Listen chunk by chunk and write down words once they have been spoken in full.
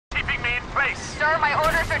place? Sir, my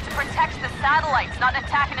orders are to protect the satellites, not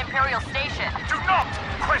attack an Imperial station. Do not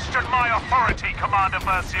question my authority, Commander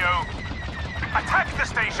Versio. Attack the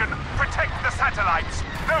station, protect the satellites.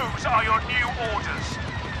 Those are your new orders.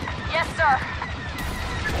 Yes, sir.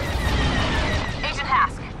 Agent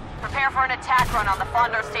Hask, prepare for an attack run on the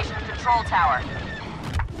Fondo Station control tower.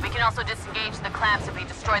 We can also disengage the clamps if we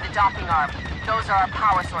destroy the docking arm. Those are our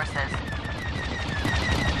power sources.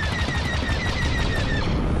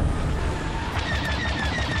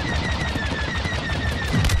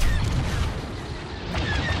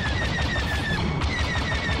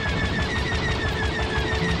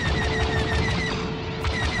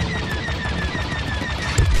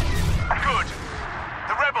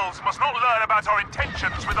 Must not learn about our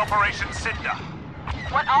intentions with Operation Cinder.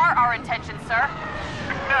 What are our intentions, sir?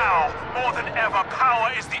 Now, more than ever,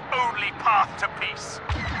 power is the only path to peace.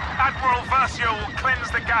 Admiral Versio will cleanse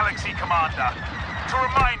the galaxy, Commander, to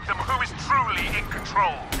remind them who is truly in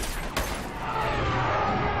control.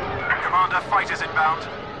 Commander, fighters inbound.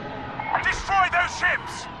 Destroy those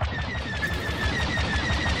ships!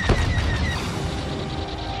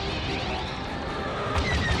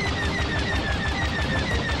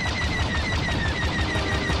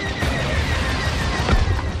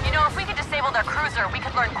 Their cruiser, we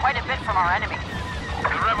could learn quite a bit from our enemy.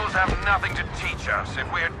 The rebels have nothing to teach us.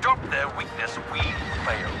 If we adopt their weakness, we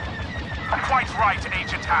fail. Quite right,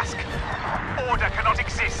 Agent Hask. Order cannot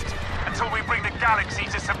exist until we bring the galaxy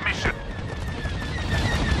to submission.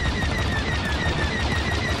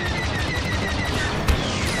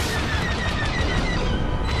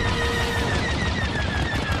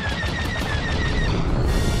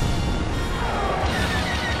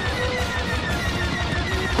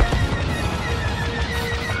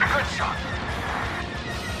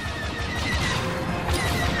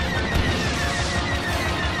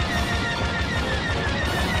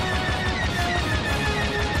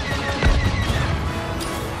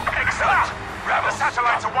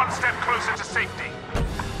 Satellites are one step closer to safety.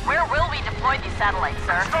 Where will we deploy these satellites,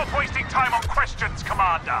 sir? Stop wasting time on questions,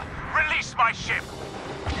 Commander. Release my ship.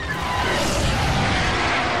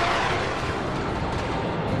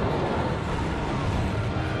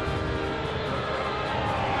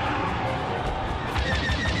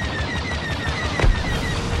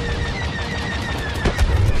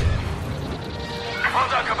 Well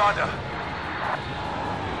done, Commander.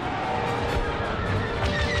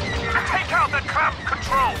 Take out the clamp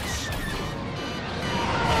controls!